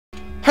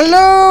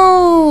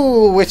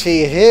Hello,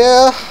 WTii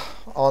here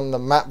on the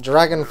map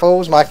Dragon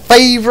Falls, my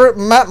favourite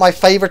map, my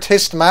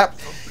favouriteest map.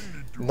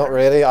 Not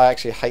really, I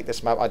actually hate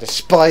this map, I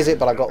despise it,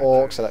 but I've got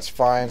orcs, so that's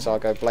fine, so I'll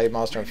go Blade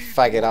Master and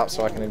fag it up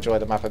so I can enjoy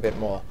the map a bit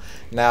more.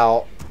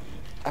 Now,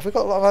 have we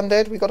got a lot of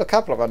undead? We've got a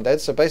couple of undead,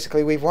 so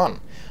basically we've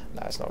won.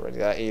 No, it's not really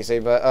that easy,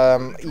 but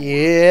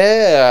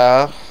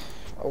yeah.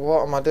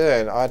 What am I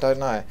doing? I don't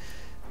know.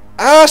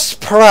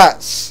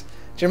 Ass-prats!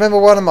 Do you remember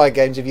one of my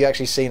games, have you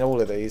actually seen all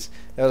of these?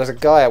 There was a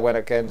guy I went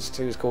against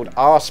who was called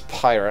Arse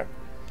Pirate.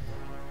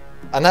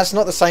 And that's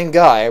not the same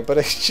guy, but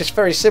it's just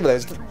very similar.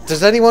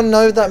 Does anyone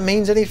know if that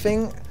means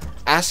anything?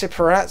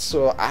 Assiparats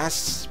or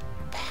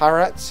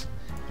Asparats?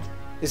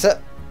 Is that...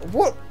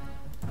 what?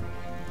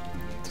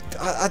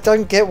 I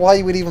don't get why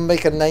you would even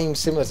make a name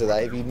similar to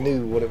that if you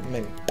knew what it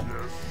meant.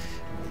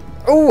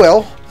 Oh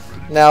well.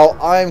 Now,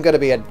 I'm going to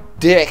be a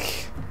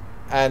dick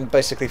and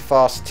basically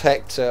fast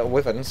tech to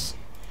Wyverns.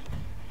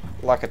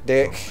 Like a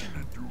dick.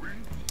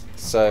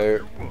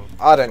 So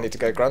I don't need to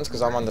go grunts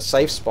because I'm on the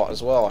safe spot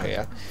as well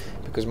here,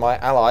 because my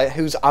ally,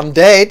 who's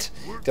undead,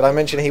 did I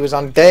mention he was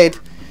undead,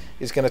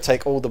 is going to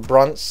take all the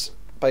brunts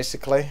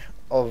basically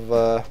of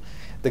the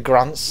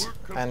grunts,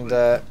 and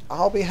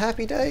I'll be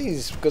happy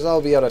days because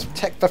I'll be able to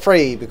tech for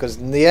free, because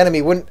the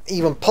enemy wouldn't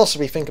even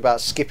possibly think about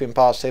skipping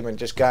past him and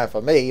just going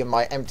for me and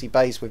my empty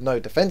base with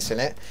no defense in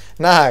it.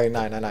 No,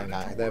 no, no, no,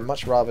 no. They'd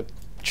much rather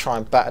try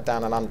and batter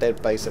down an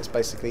undead base that's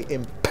basically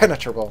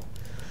impenetrable.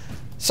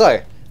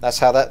 So that's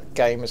how that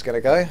game is going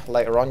to go.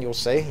 Later on you'll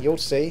see, you'll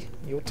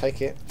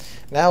take it.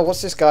 Now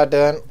what's this guy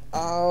doing?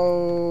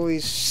 Oh,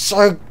 he's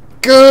so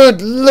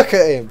good, look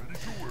at him.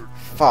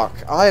 Fuck,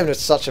 I am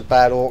just such a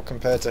bad orc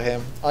compared to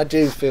him. I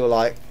do feel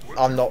like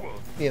I'm not,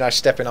 you know,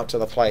 stepping up to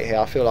the plate here.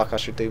 I feel like I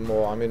should do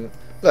more. I mean,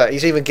 look,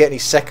 he's even getting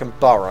his second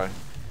burrow.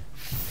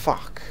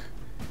 Fuck.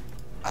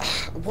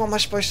 What am I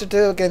supposed to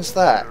do against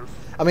that?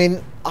 I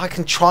mean, I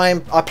can try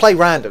and... I play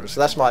random,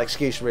 so that's my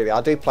excuse really.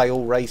 I do play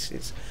all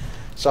races.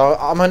 So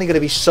I'm only going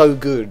to be so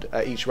good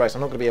at each race.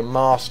 I'm not going to be a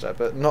master,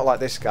 but not like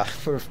this guy.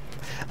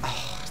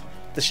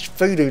 The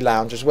Voodoo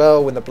Lounge as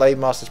well, when the Blade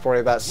Master's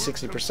probably about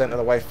 60% of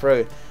the way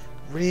through.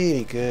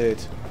 Really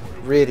good.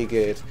 Really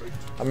good.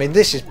 I mean,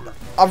 this is...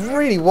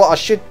 really what I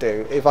should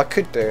do, if I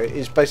could do it,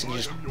 is basically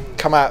just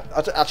come out...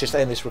 I'll just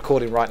end this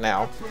recording right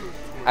now,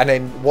 and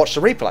then watch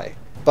the replay.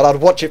 But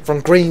I'd watch it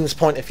from Green's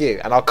point of view,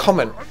 and I'll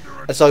comment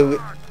as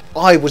though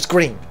I was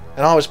Green,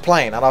 and I was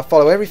playing, and I'll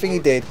follow everything he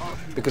did,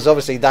 because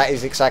obviously that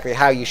is exactly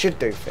how you should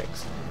do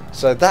things.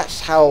 So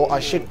that's how I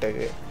should do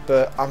it.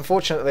 But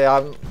unfortunately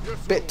I'm a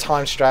bit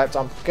time strapped.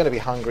 I'm going to be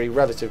hungry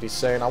relatively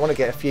soon. I want to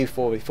get a few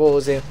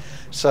 4v4s in.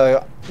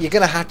 So you're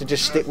going to have to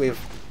just stick with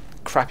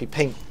crappy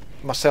pink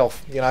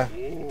myself, you know.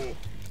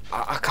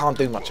 I can't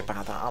do much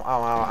about that.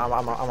 I'm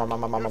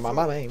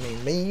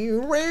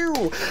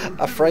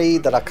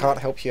afraid that I can't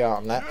help you out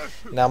on that.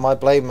 Now my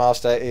Blade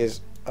Master is...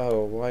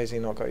 oh, why has he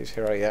not got his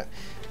hero yet?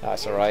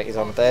 That's alright, he's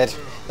undead.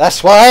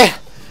 That's why!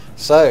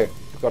 So,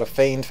 we've got a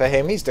fiend for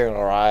him. He's doing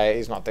alright.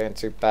 He's not doing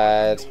too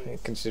bad. He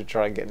considered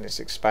trying getting this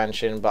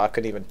expansion, but I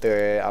couldn't even do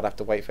it. I'd have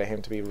to wait for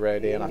him to be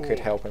ready, and I could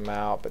help him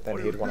out, but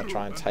then he'd want to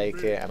try and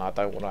take it, and I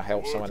don't want to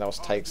help someone else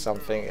take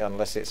something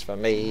unless it's for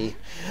me,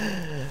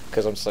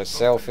 because I'm so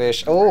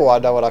selfish. Oh, I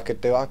know what I could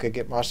do. I could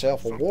get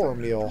myself a war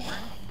meal,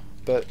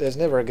 but there's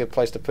never a good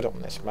place to put it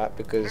on this map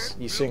because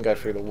you soon go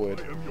through the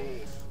wood.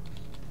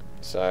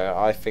 So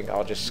I think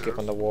I'll just skip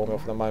on the war mill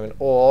for the moment,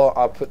 or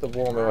I'll put the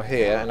war mill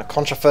here in a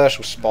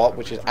controversial spot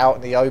which is out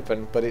in the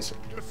open, but it's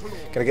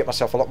going to get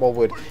myself a lot more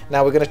wood.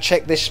 Now we're going to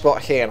check this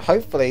spot here, and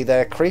hopefully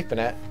they're creeping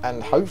it,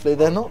 and hopefully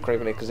they're not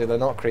creeping it, because if they're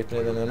not creeping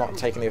it then they're not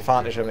taking the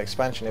advantage of an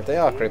expansion. If they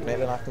are creeping it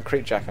then I can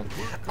creep jack them.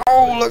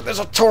 Oh look, there's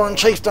a Tauren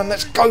chieftain,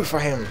 let's go for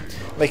him.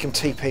 Make him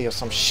TP or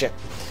some shit.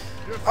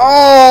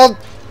 Oh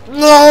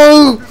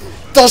no!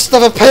 Dust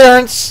of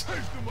appearance!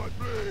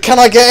 Can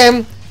I get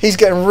him? He's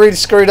getting really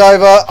screwed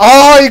over.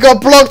 Oh, he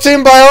got blocked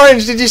in by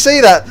orange. Did you see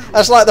that?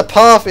 That's like the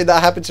pathing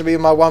that happened to me in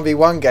my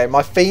 1v1 game.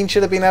 My fiend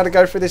should have been able to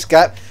go through this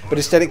gap, but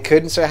instead it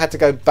couldn't, so it had to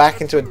go back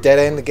into a dead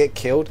end to get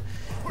killed.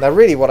 Now,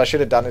 really, what I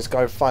should have done is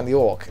go find the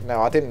orc.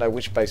 Now, I didn't know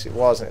which base it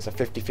was, and it's a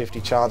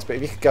 50-50 chance, but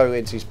if you could go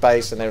into his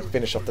base and then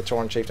finish off the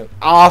Tauren chieftain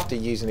after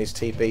using his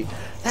TP,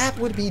 that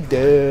would be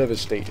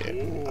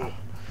devastating.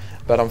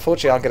 But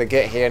unfortunately I'm going to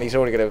get here and he's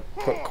already going to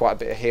put quite a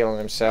bit of heal on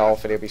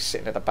himself, and he'll be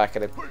sitting at the back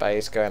of the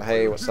base going,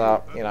 hey, what's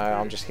up? You know,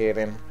 I'm just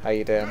healing. How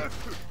you doing?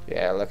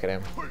 Yeah, look at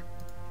him.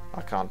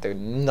 I can't do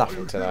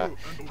nothing to that.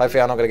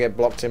 Hopefully I'm not going to get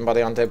blocked in by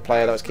the undead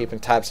player that was keeping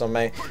tabs on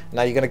me.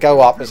 Now you're going to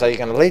go up and say you're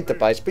going to lead the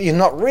base, but you're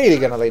not really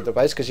going to lead the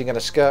base because you're going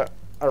to skirt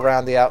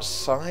around the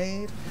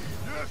outside.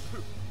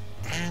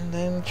 And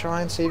then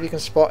try and see if you can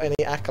spot any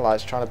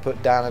acolytes trying to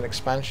put down an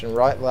expansion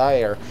right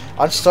there.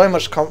 I'm so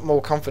much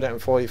more confident in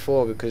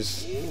 44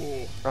 because...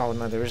 oh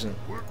no, there isn't.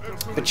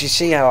 But you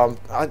see how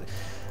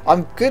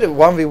I'm good at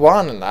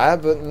 1v1 and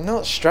that, but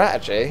not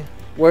strategy.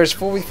 Whereas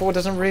 4v4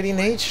 doesn't really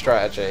need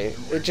strategy.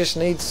 It just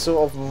needs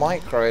sort of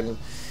micro, and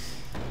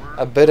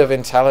a bit of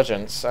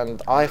intelligence,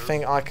 and I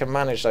think I can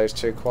manage those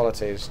two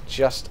qualities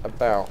just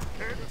about.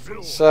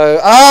 So,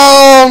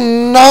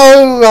 oh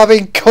no, I've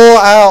been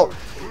caught out.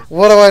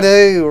 What do I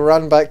do?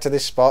 Run back to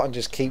this spot and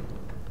just keep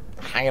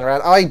hanging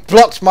around. I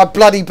blocked my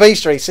bloody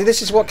beastry. See,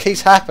 this is what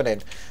keeps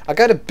happening. I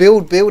go to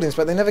build buildings,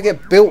 but they never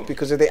get built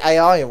because of the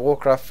AI in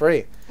Warcraft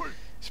 3.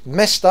 It's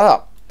messed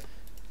up.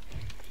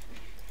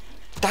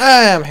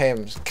 Damn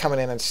him, coming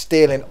in and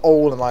stealing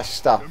all of my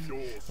stuff. I'm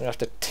going to have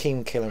to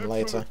team kill him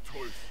later.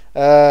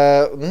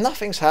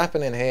 Nothing's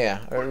happening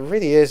here. It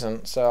really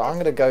isn't. So I'm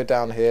going to go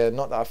down here.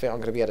 Not that I think I'm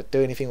going to be able to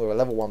do anything with a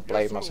level 1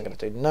 blade master. I'm going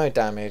to do no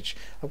damage.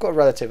 I've got a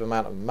relative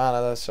amount of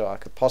mana, so I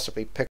could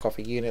possibly pick off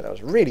a unit that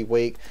was really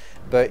weak.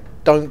 But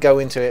don't go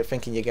into it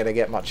thinking you're going to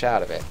get much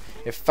out of it.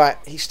 In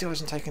fact, he still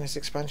hasn't taken his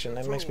expansion.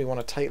 That makes me want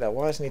to take that.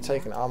 Why isn't he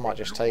taking it? I might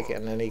just take it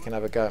and then he can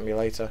have a go at me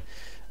later.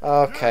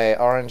 Okay,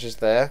 orange is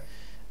there.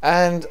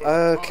 And,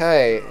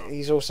 okay,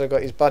 he's also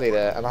got his buddy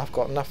there, and I've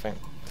got nothing.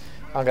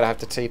 I'm going to have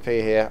to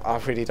TP here. I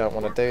really don't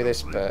want to do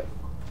this, but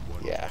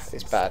yeah,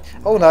 it's bad.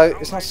 Oh no,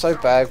 it's not so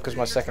bad because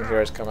my second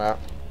hero's come out.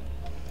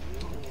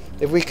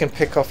 If we can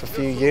pick off a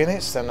few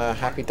units, then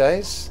happy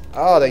days.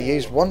 Oh, they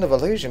used Wand of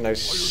Illusion,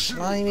 those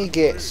slimy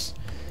gits.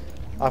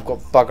 I've got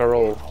bugger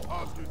all,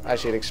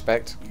 as you'd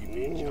expect,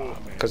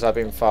 because I've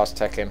been fast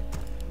teching.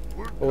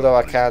 Although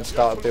I can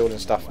start building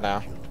stuff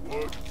now.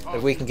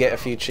 If we can get a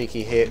few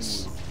cheeky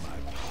hits.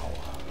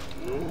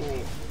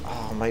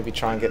 Oh, maybe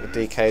try and get the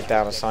DK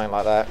down or something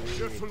like that.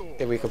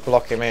 If we could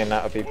block him in,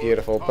 that would be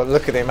beautiful. But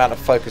look at the amount of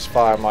focus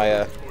fire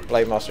my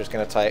Blade Master is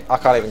going to take. I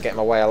can't even get him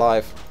away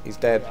alive. He's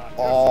dead.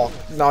 Oh,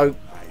 no.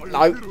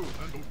 No.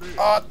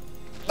 Oh,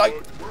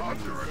 no.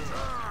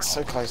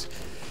 So close.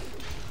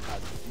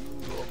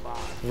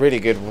 Really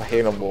good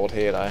healing ward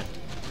here, though.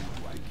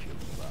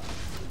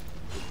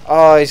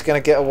 Oh, he's going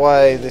to get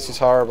away. This is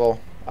horrible.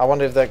 I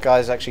wonder if that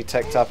guy's actually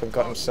teched up and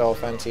got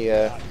himself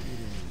anti-air.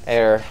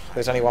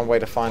 There's only one way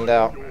to find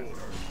out.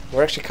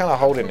 We're actually kind of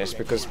holding this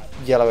because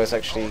yellow is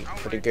actually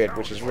pretty good,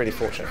 which is really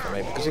fortunate for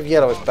me. Because if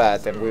yellow is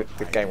bad, then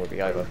the game would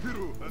be over.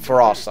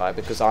 For our side,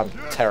 because I'm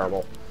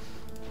terrible.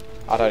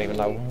 I don't even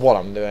know what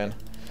I'm doing.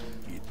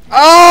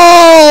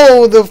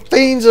 Oh! The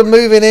fiends are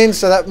moving in,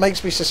 so that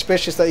makes me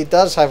suspicious that he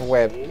does have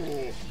web.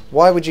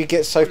 Why would you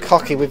get so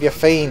cocky with your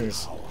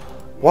fiends?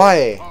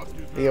 Why?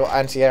 You're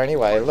anti-air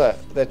anyway. Look,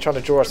 they're trying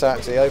to draw us out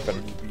into the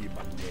open.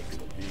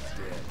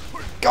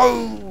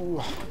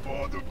 Go!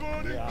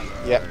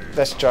 Yep,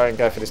 let's try and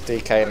go for this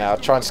DK now.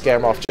 Try and scare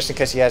him off, just in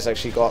case he has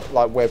actually got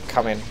like web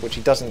coming, which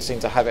he doesn't seem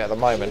to have it at the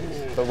moment.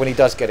 But when he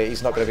does get it,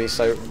 he's not going to be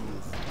so...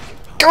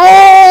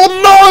 Oh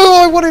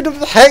no! I wanted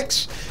the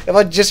hex! If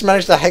I just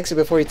managed to hex it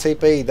before he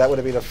TP'd, that would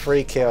have been a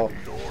free kill.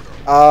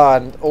 Ah,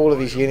 and all of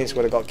his units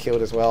would have got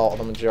killed as well, or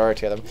the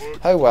majority of them.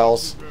 Oh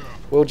wells.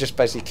 We'll just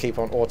basically keep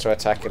on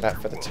auto-attacking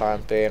that for the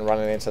time being,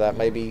 running into that,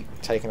 maybe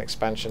take an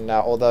expansion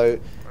now. Although,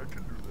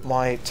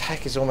 my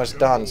attack is almost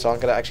done, so I'm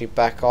going to actually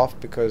back off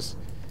because...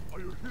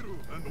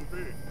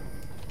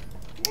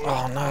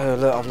 Oh no,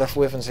 look, I've left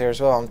Wyverns here as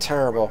well. I'm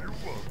terrible.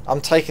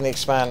 I'm taking the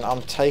expand.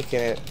 I'm taking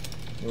it,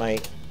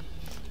 mate.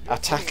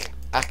 Attack,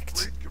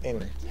 act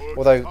in.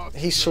 Although,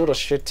 he sort of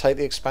should take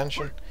the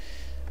expansion.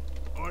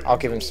 I'll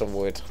give him some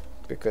wood,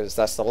 because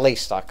that's the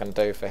least I can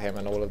do for him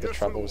and all of the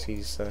troubles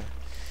he's...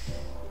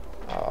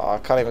 Oh, I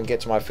can't even get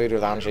to my food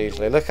lounge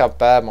easily. Look how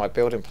bad my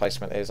building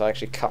placement is. I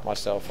actually cut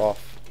myself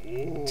off.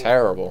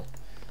 Terrible.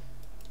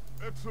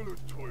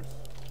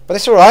 But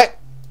it's alright,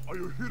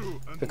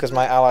 because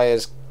my ally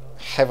is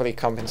heavily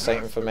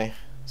compensating for me.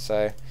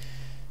 So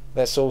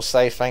let's all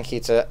say thank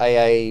you to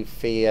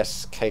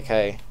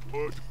AAVSKK.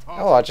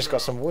 Oh, I just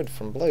got some wood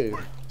from Blue,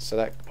 so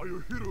that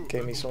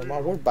gave me some of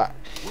my wood back.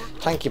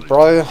 Thank you,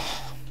 bro.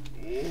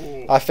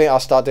 I think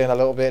I'll start doing a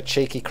little bit of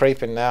cheeky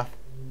creeping now.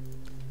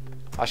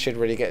 I should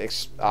really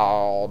get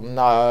oh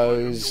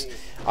no,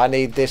 I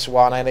need this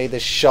one. I need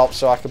this shop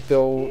so I can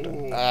build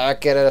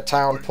get a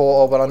town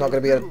portal, but I'm not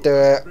going to be able to do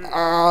it.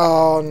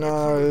 Oh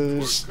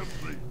no,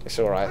 it's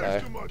alright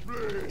though.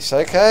 It's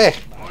okay.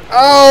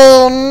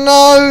 Oh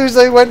no,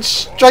 they went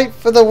straight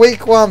for the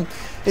weak one.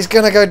 He's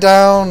going to go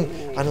down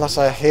unless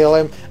I heal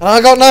him, and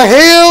I got no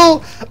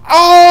heal.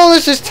 Oh,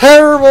 this is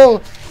terrible.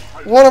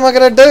 What am I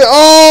going to do?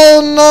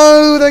 Oh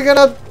no, they're going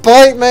to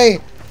bite me.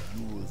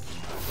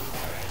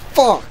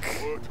 Fuck.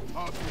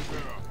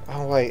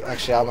 Oh wait,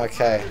 actually I'm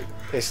okay.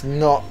 It's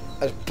not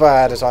as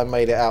bad as I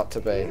made it out to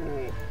be.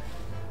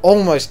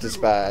 Almost as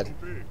bad,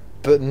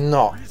 but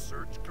not.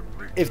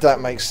 If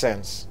that makes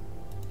sense.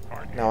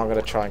 Now I'm going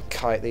to try and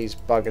kite these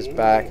buggers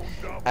back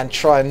and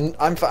try and...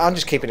 I'm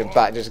just keeping it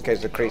back just in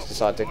case the creeps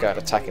decide to go and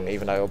attack him,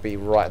 even though it'll be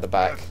right at the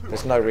back.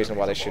 There's no reason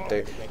why they should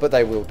do, but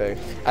they will do.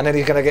 And then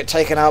he's going to get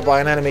taken out by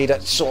an enemy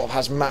that sort of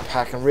has map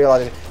hack and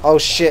realises, oh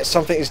shit,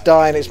 something is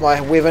dying, it's my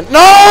Wyvern.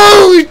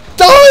 No! He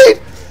died!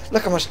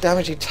 Look how much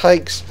damage he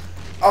takes.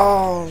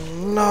 Oh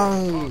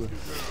no!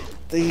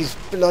 These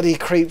bloody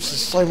creeps are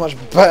so much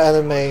better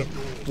than me.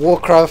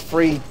 Warcraft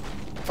 3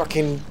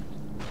 fucking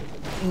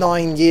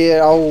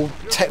 9-year-old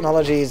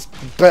technology is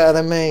better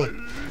than me.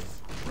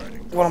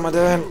 What am I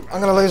doing? I'm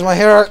gonna lose my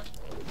hero.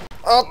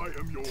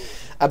 Oh.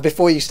 And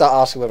before you start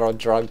asking whether I'm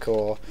drunk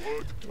or,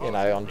 you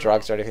know, on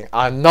drugs or anything,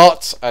 I'm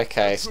not.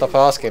 Okay, stop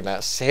asking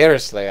that.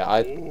 Seriously,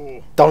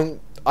 I'm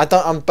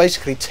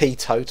basically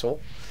teetotal,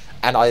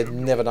 and I've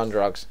never done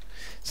drugs.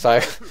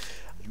 So,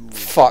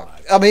 fuck.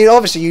 I mean,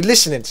 obviously, you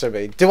listening to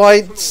me. Do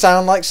I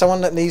sound like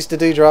someone that needs to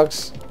do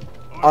drugs?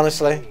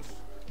 Honestly?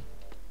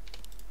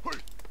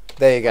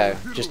 There you go.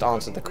 Just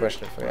answered the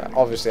question for you.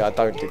 Obviously, I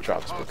don't do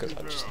drugs because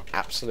I'm just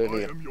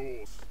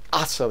absolutely,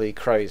 utterly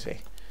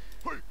crazy.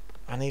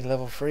 I need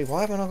level 3.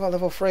 Why haven't I got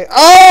level 3?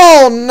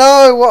 Oh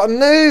no! What a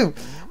noob!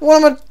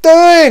 What am I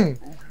doing?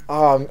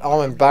 Oh,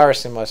 I'm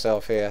embarrassing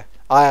myself here.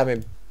 I am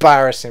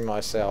embarrassing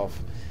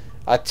myself.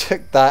 I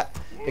took that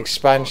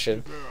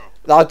expansion.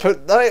 I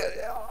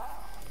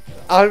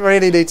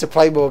really need to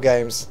play more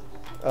games.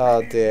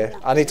 Oh dear.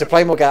 I need to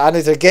play more games. I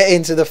need to get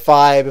into the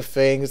vibe of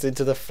things,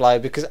 into the flow,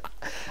 because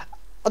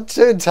I'm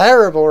doing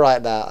terrible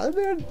right now. I'm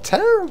doing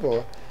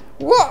terrible.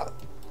 What?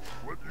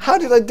 How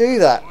did I do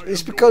that?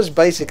 It's because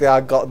basically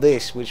I got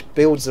this, which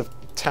builds the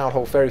town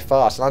hall very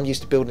fast, and I'm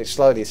used to building it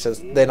slowly, so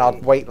then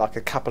I'd wait like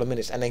a couple of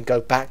minutes and then go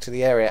back to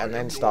the area and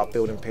then start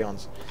building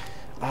peons.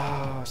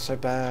 Ah, so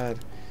bad.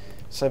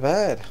 So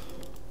bad.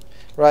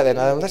 Right then,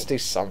 let's do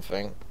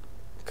something,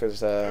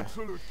 because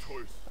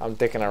I'm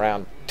dicking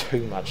around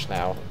too much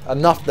now.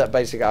 Enough that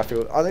basically I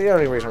feel... the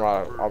only reason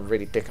why I'm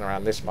really dicking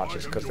around this much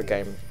is because the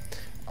game...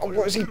 Oh,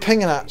 what is he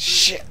pinging at?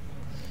 Shit!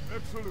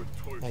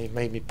 Oh, he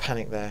made me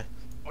panic there.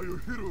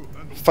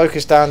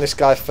 Focus down this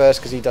guy first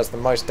because he does the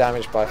most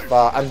damage by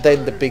far, and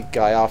then the big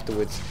guy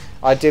afterwards.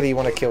 Ideally you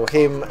want to kill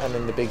him and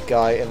then the big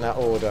guy in that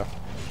order.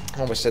 I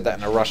almost said that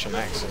in a Russian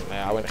accent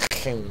there. I went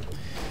him.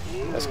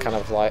 That's kind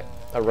of like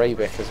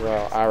Arabic as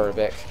well.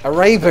 Arabic.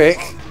 Arabic?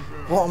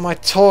 What am I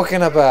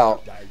talking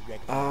about?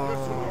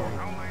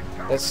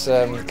 Oh. Let's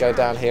go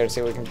down here and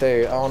see what we can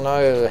do. Oh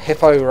no,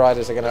 hippo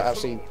riders are going to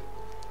absolutely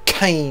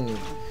cane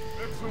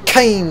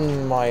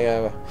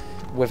my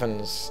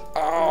Wyverns.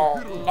 Oh,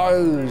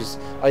 nose!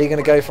 Are you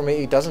going to go for me?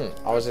 He doesn't.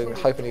 I was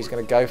hoping he was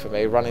going to go for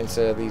me, run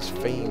into these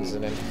fiends,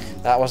 and then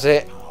that was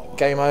it.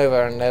 Game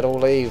over, and they'd all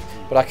leave.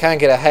 But I can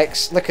get a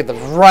hex. Look at the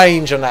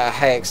range on that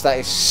hex. That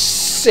is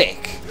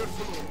sick.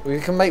 We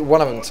can make one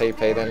of them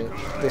TP, then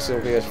this will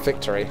be a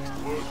victory.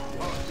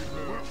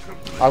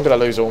 I'm going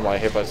to lose all my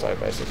hippos, though,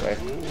 basically.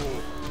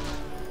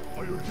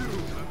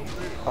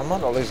 I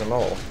might not lose them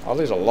all. I'll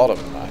lose a lot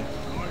of them, though.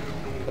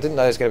 I didn't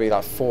know there's going to be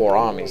like 4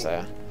 armies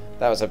there.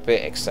 That was a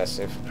bit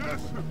excessive.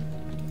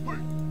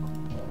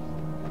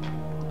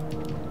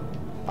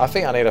 I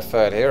think I need a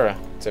 3rd hero,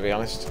 to be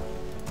honest.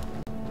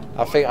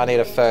 I think I need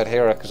a 3rd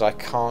hero because I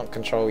can't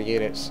control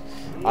units.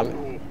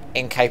 I'm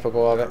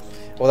incapable of it.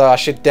 Although I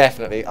should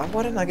definitely... Oh,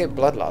 why didn't I get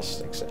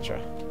Bloodlust,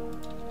 etc.?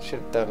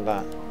 Should have done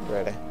that,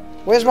 really.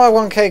 Where's my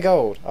 1k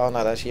gold? Oh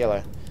no, that's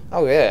yellow.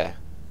 Oh yeah.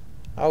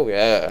 Oh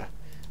yeah.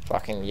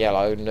 Fucking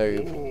yellow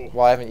noob.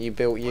 Why haven't you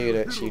built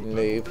units, you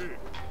noob?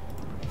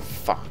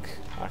 Fuck.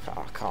 I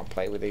can't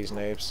play with these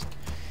noobs.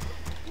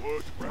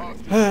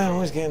 I'm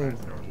always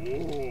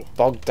getting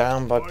bogged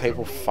down by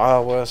people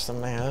far worse than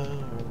me. Oh,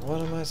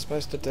 what am I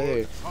supposed to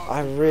do?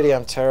 I really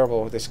am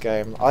terrible with this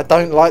game. I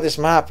don't like this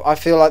map. I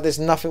feel like there's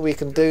nothing we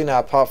can do now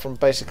apart from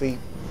basically...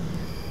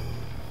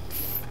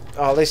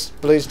 Oh, at least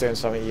Blue's doing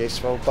something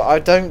useful, but I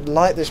don't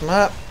like this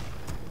map.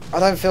 I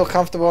don't feel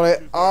comfortable on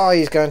it. Oh,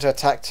 he's going to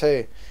attack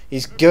too.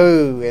 He's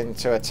going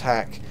to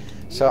attack.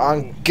 So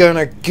I'm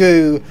gonna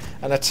go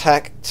and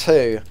attack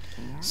too.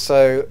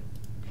 So,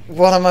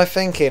 what am I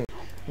thinking?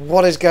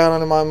 What is going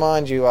on in my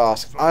mind, you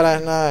ask? I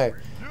don't know.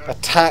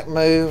 Attack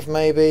move,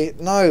 maybe?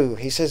 No,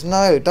 he says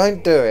no,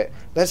 don't do it.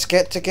 Let's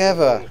get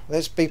together.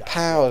 Let's be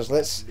pals.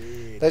 Let's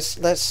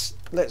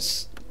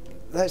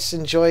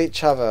enjoy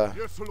each other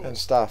and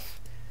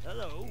stuff.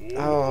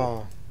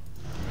 Oh.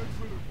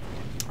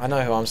 I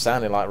know who I'm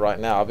sounding like right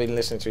now. I've been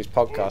listening to his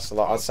podcast a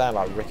lot. I sound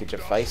like Ricky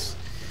Gervais.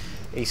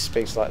 He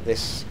speaks like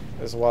this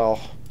as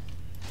well.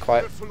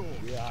 Quite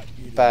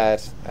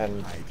bad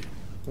and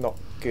not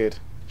good.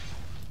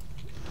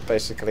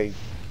 Basically,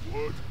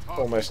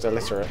 almost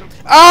illiterate.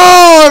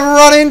 Oh,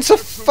 I've run into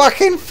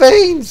fucking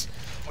fiends!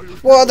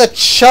 What are the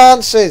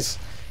chances?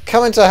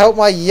 Coming to help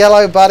my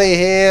yellow buddy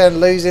here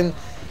and losing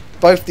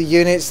both the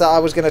units that I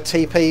was going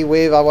to TP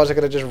with. I wasn't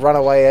going to just run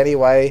away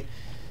anyway.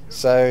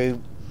 So,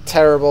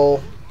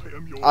 terrible.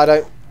 I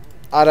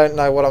don't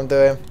know what I'm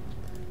doing.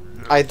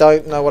 I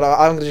don't know what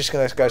I'm just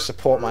going to go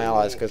support my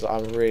allies because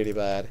I'm really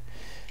bad.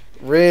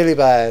 Really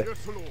bad.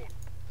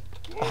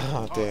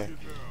 Oh dear.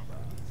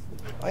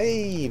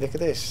 Hey, look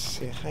at this.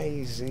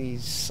 Hey,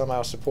 he's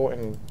somehow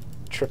supporting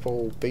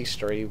triple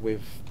beastery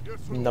with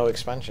no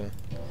expansion.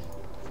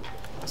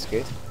 That's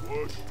good.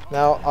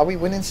 Now, are we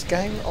winning this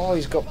game? Oh,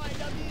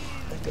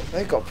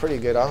 they've got pretty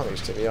good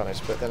armies, to be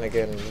honest, but then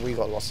again, we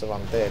got lots of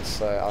undead,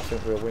 so I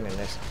think we're winning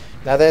this.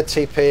 Now they're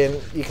TPing.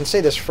 You can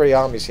see there's 3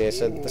 armies here,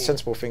 so the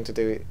sensible thing to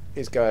do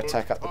is go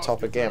attack up the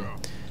top again,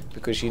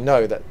 because you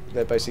know that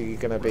they're basically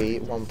going to be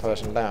 1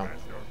 person down,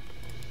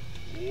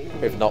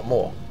 if not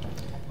more.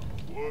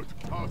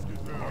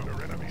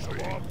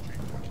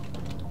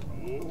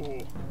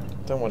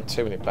 Don't want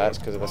too many bats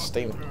because of the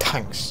steam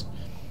tanks.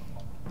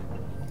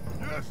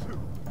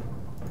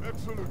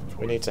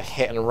 We need to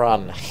hit and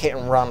run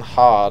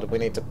hard. We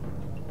need to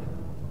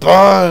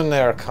burn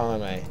their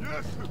economy.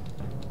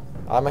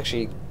 I'm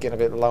actually getting a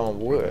bit low on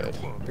wood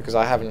because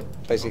I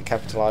haven't basically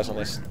capitalised on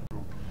this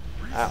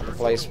out of the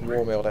place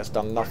war mill that's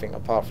done nothing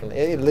apart from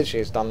it literally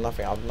has done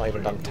nothing. I've not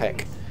even done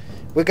tech.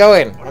 We're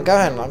going. I'm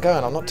going.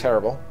 I'm not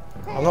terrible.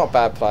 I'm not a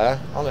bad player,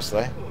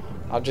 honestly.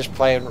 I'm just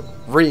playing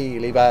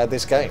really bad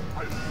this game.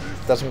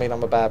 Doesn't mean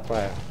I'm a bad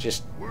player.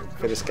 Just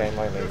for this game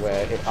only,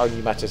 where it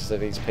only matters to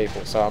these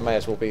people. So I may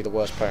as well be the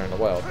worst player in the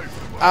world.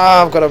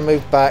 Ah, I've got to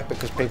move back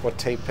because people are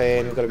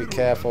TPing. You've got to be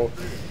careful.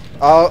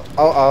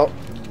 Oh.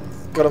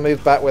 Got to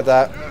move back with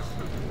that.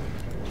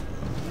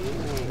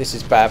 This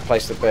is a bad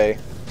place to be.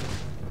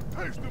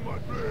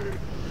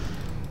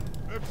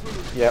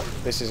 Yep,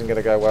 this isn't going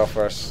to go well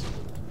for us.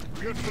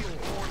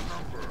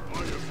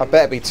 I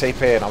better be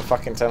TPing, I'm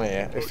fucking telling you.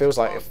 It feels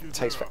like it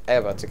takes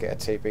forever to get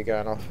a TP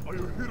going off.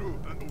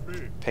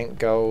 Pink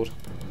gold.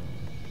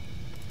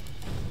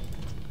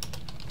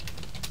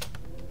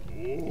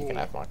 You can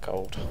have my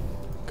gold.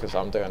 Because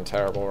I'm doing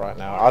terrible right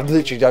now. I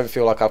literally don't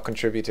feel like I've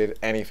contributed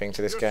anything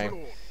to this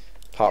game.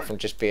 Apart from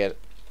just be a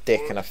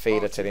dick and a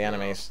feeder to the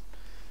enemies.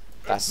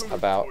 That's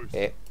about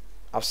it.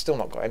 I've still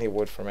not got any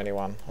wood from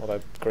anyone, although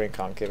green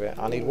can't give it.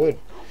 I need wood.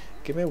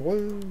 Give me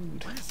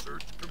wood.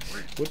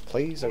 Wood,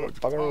 please. I've got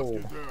bugger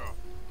all.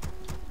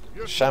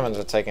 Shamans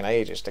are taking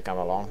ages to come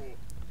along.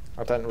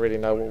 I don't really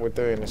know what we're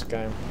doing in this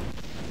game.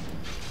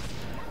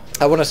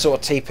 I want to sort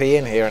of TP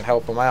in here and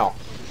help them out.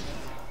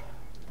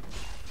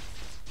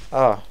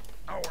 Oh.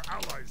 Our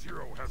allies'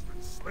 hero has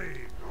been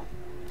slain.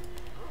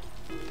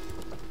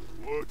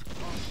 What?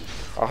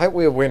 I hope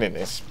we're winning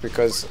this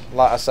because,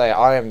 like I say,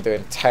 I am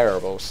doing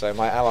terrible. So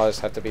my allies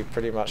had to be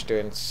pretty much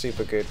doing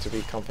super good to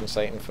be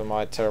compensating for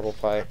my terrible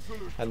play.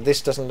 And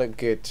this doesn't look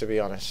good, to be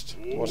honest.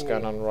 What's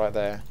going on right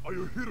there?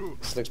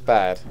 This looks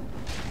bad.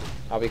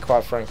 I'll be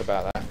quite frank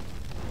about that.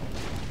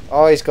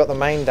 Oh, he's got the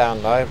main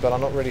down though, but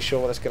I'm not really sure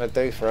what that's going to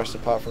do for us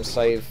apart from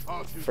save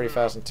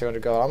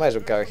 3,200 gold. I may as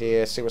well go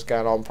here, see what's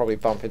going on, probably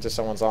bump into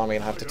someone's army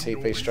and have to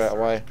TP straight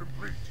away.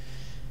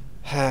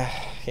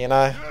 You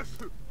know?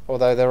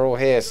 Although they're all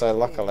here, so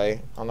luckily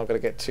I'm not going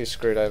to get too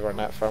screwed over on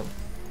that front.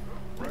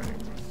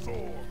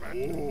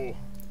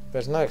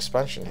 There's no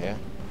expansion here.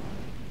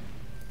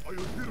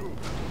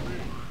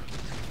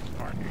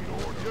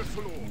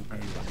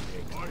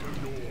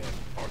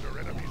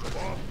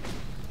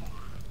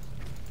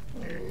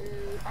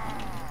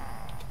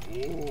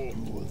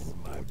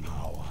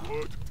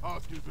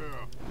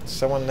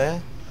 Someone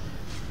there?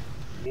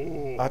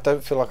 I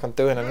don't feel like I'm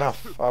doing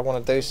enough. I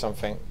want to do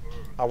something.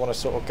 I want to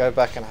sort of go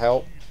back and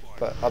help,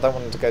 but I don't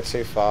want them to go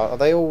too far. Are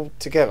they all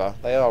together?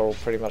 They are all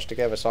pretty much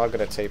together, so I'm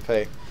going to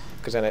TP,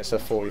 because then it's a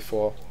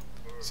 44.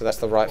 So that's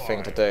the right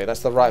thing to do.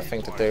 That's the right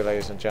thing to do,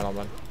 ladies and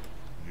gentlemen.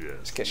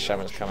 Let's get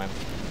shamans coming.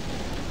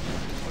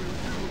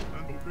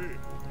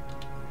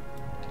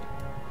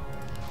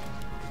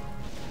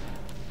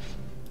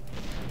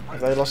 Have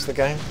they lost the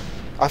game?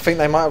 I think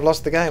they might have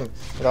lost the game.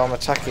 Although I'm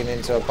attacking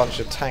into a bunch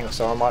of tanks,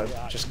 so I might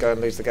just go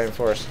and lose the game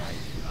for us.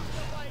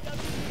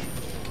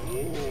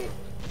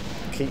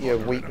 Keep your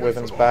weak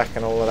withens back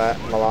and all of that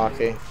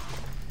malarkey.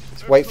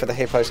 Just wait for the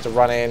hippos to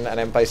run in and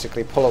then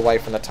basically pull away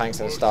from the tanks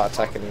and start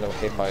attacking the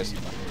hippos.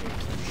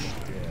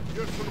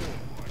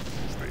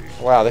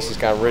 Wow, this is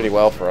going really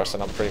well for us,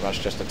 and I'm pretty much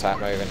just attack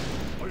moving.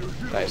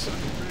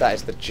 That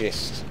is the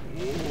gist.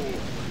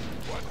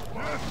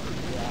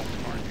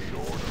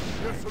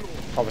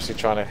 Obviously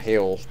trying to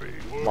heal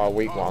my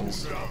weak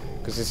ones,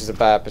 because this is a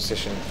bad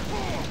position.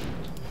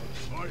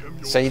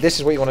 See, this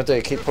is what you want to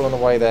do, keep pulling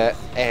away their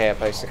air,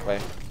 basically.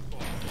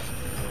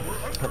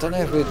 I don't know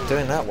if we're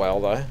doing that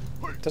well, though.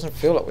 It doesn't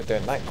feel like we're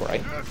doing that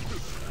great.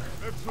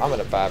 I'm in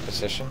a bad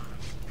position.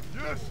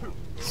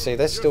 See,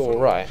 they're still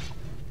alright.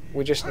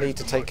 We just need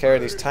to take care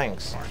of these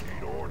tanks.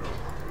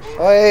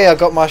 Oh yeah, I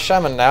got my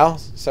shaman now,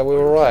 so we're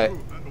alright.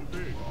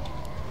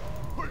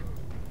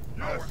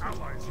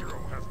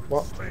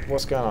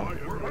 What's going on?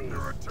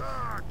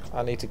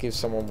 I need to give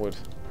someone wood.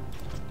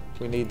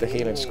 We need the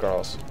healing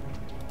scrolls.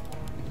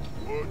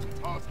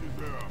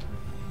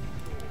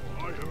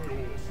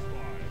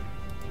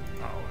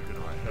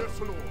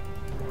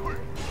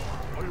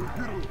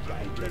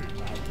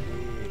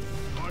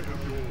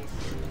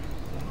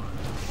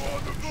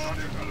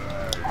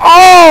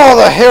 Oh,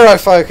 the hero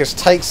focus!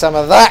 Take some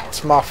of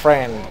that, my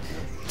friend.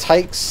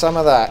 Take some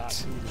of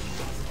that.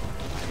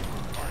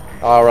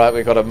 Alright,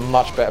 we've got a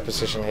much better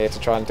position here to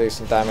try and do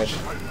some damage.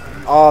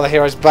 Oh, the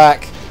hero's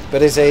back.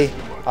 But is he?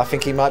 I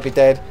think he might be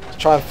dead.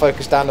 Try and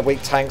focus down the weak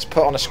tanks,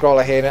 put on a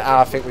scroller here, and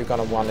I think we've gone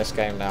and won this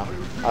game now.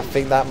 I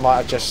think that might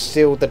have just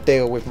sealed the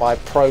deal with my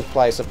pro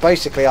play. So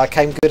basically, I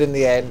came good in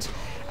the end,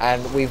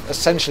 and we've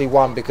essentially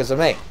won because of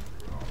me.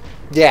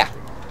 Yeah,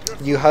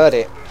 you heard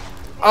it.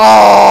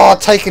 Oh,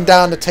 taking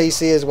down the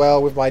TC as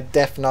well with my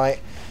Death Knight.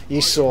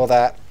 You saw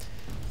that.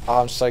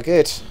 I'm so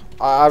good.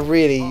 I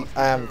really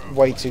am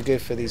way too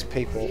good for these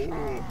people.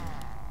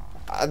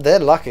 They're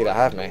lucky to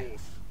have me.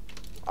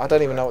 I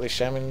don't even know what these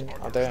shaman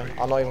are doing.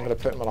 I'm not even going to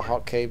put them on a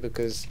hotkey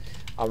because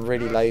I'm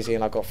really lazy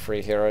and I've got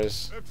 3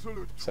 heroes.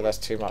 So that's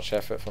too much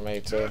effort for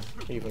me to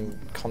even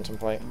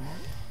contemplate.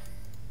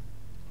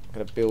 I'm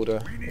going to build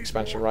an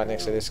expansion right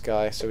next to this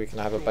guy so we can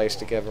have a base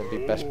together and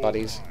be best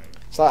buddies.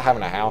 It's like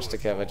having a house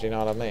together, do you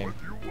know what I mean?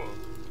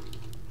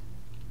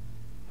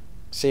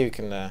 See if we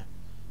can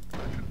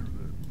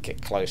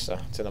get closer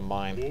to the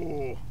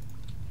mine.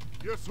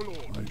 Yes, Lord.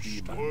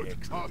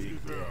 What task is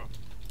there?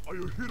 Are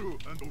you hero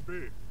and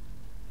obey?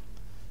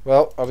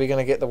 Well, are we going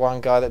to get the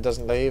one guy that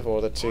doesn't leave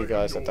or the 2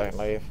 guys that don't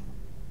leave?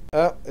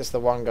 Oh, it's the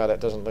one guy that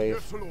doesn't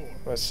leave.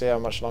 Let's see how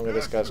much longer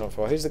this goes on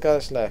for. Who's the guy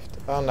that's left?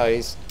 Oh no,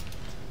 he's...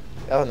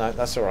 Oh no,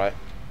 that's alright.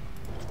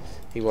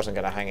 He wasn't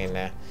going to hang in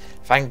there.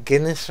 Thank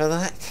goodness for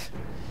that.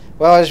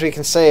 Well, as we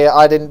can see,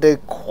 I didn't do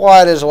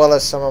quite as well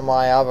as some of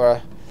my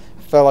other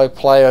fellow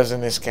players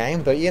in this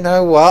game. But you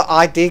know what?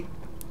 I did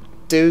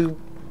do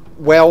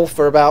well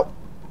for about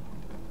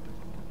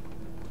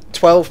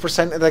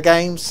 12% of the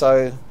game,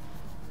 so...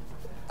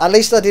 At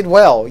least I did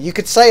well. You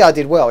could say I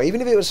did well.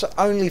 Even if it was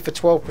only for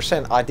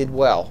 12%, I did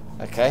well.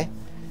 Okay?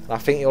 And I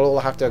think you'll all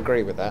have to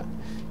agree with that.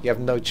 You have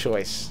no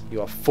choice.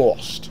 You are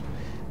forced.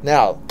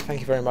 Now,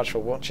 thank you very much for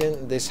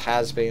watching. This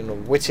has been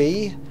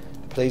WTii.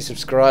 Please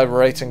subscribe,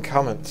 rate and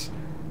comment.